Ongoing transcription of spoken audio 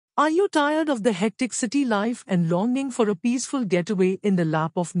Are you tired of the hectic city life and longing for a peaceful getaway in the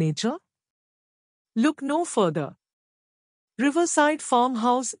lap of nature? Look no further. Riverside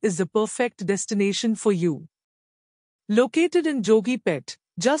Farmhouse is the perfect destination for you. Located in Jogipet,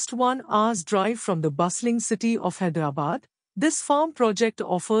 just 1 hour's drive from the bustling city of Hyderabad, this farm project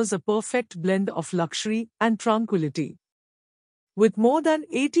offers a perfect blend of luxury and tranquility. With more than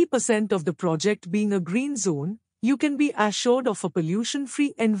 80% of the project being a green zone, you can be assured of a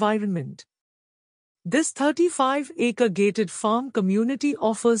pollution-free environment. This 35-acre gated farm community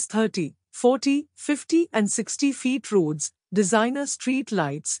offers 30, 40, 50 and 60 feet roads, designer street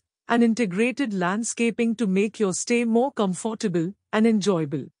lights, and integrated landscaping to make your stay more comfortable and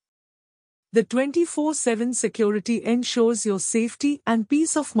enjoyable. The 24/7 security ensures your safety and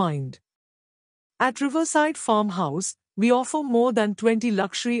peace of mind. At Riverside Farmhouse, we offer more than 20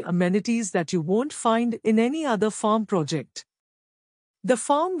 luxury amenities that you won't find in any other farm project. The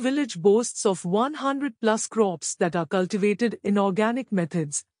farm village boasts of 100+ crops that are cultivated in organic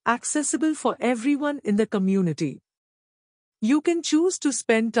methods, accessible for everyone in the community. You can choose to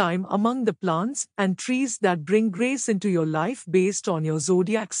spend time among the plants and trees that bring grace into your life based on your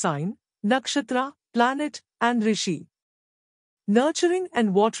zodiac sign, nakshatra, planet, and rishi. Nurturing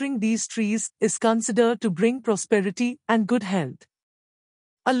and watering these trees is considered to bring prosperity and good health.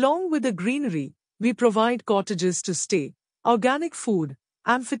 Along with the greenery, we provide cottages to stay, organic food,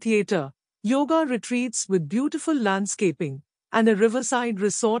 amphitheater, yoga retreats with beautiful landscaping, and a riverside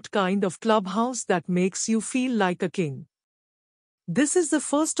resort kind of clubhouse that makes you feel like a king. This is the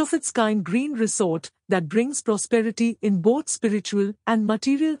first of its kind green resort that brings prosperity in both spiritual and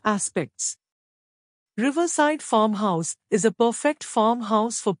material aspects. Riverside Farmhouse is a perfect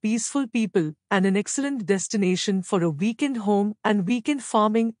farmhouse for peaceful people and an excellent destination for a weekend home and weekend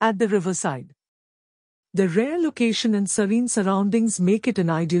farming at the riverside. The rare location and serene surroundings make it an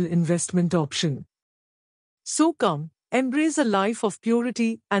ideal investment option. So come, embrace a life of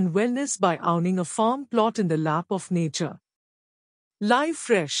purity and wellness by owning a farm plot in the lap of nature. Live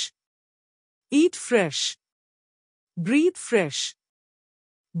fresh. Eat fresh. Breathe fresh.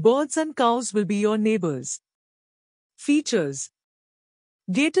 Birds and cows will be your neighbors. Features: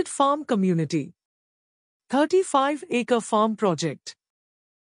 gated farm community, 35-acre farm project,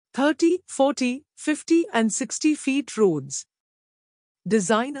 30, 40, 50 and 60 feet roads,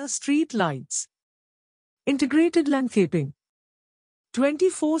 designer street lights, integrated landscaping,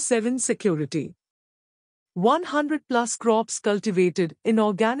 24/7 security, 100+ crops cultivated in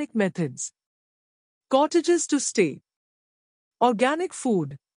organic methods, cottages to stay, organic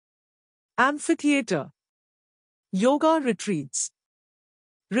food, amphitheater, yoga retreats,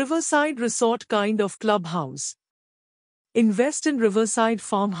 riverside resort kind of clubhouse. Invest in Riverside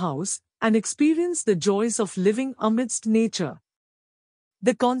Farmhouse and experience the joys of living amidst nature.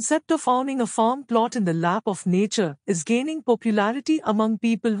 The concept of owning a farm plot in the lap of nature is gaining popularity among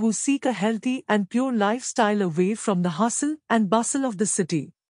people who seek a healthy and pure lifestyle away from the hustle and bustle of the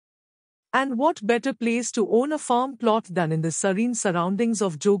city. And what better place to own a farm plot than in the serene surroundings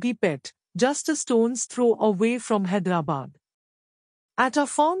of Jogipet, just a stone's throw away from Hyderabad. At our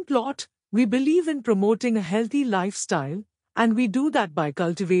farm plot, we believe in promoting a healthy lifestyle, and we do that by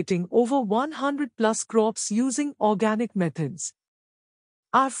cultivating over 100+ crops using organic methods.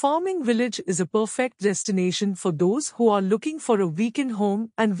 Our farming village is a perfect destination for those who are looking for a weekend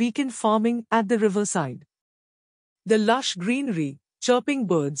home and weekend farming at the riverside. The lush greenery, chirping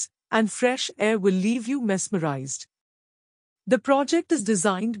birds, and fresh air will leave you mesmerized. The project is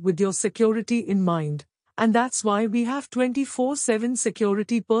designed with your security in mind, and that's why we have 24/7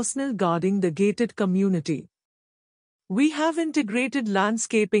 security personnel guarding the gated community. We have integrated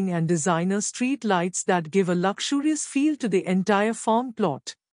landscaping and designer street lights that give a luxurious feel to the entire farm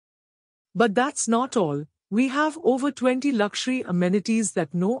plot. But that's not all. We have over 20 luxury amenities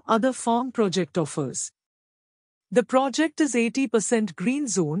that no other farm project offers. The project is 80% green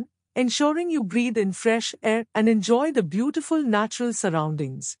zone, ensuring you breathe in fresh air and enjoy the beautiful natural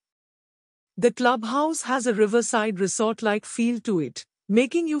surroundings. The clubhouse has a riverside resort-like feel to it,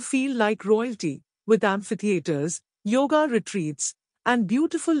 making you feel like royalty, with amphitheaters, yoga retreats, and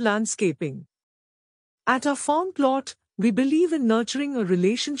beautiful landscaping. At our farm plot, we believe in nurturing a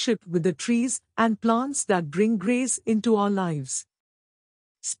relationship with the trees and plants that bring grace into our lives.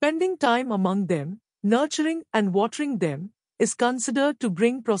 Spending time among them, nurturing and watering them, is considered to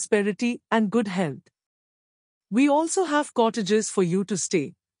bring prosperity and good health. We also have cottages for you to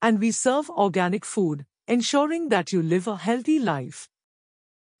stay, and we serve organic food, ensuring that you live a healthy life.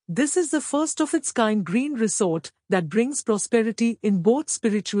 This is the first of its kind green resort that brings prosperity in both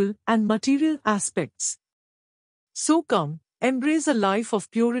spiritual and material aspects. So come, Embrace a life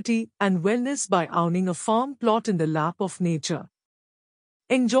of purity and wellness by owning a farm plot in the lap of nature.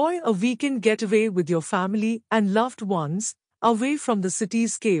 Enjoy a weekend getaway with your family and loved ones, away from the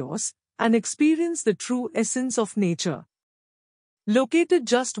city's chaos, and experience the true essence of nature. Located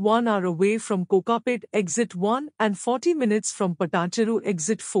just 1 hour away from Kokapet Exit 1 and 40 minutes from Patancheru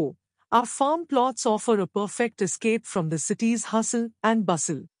Exit 4, our farm plots offer a perfect escape from the city's hustle and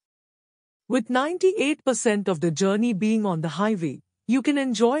bustle. With 98% of the journey being on the highway, you can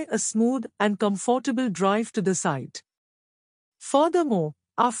enjoy a smooth and comfortable drive to the site. Furthermore,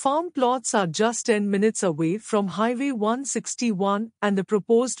 our farm plots are just 10 minutes away from Highway 161 and the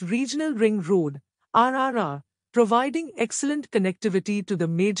proposed Regional Ring Road, RRR, providing excellent connectivity to the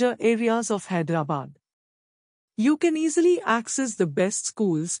major areas of Hyderabad. You can easily access the best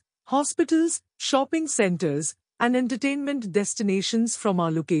schools, hospitals, shopping centers, and entertainment destinations from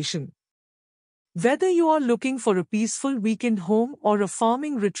our location. Whether you are looking for a peaceful weekend home or a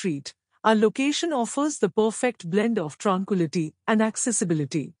farming retreat, our location offers the perfect blend of tranquility and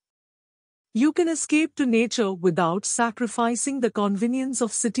accessibility. You can escape to nature without sacrificing the convenience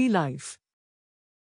of city life.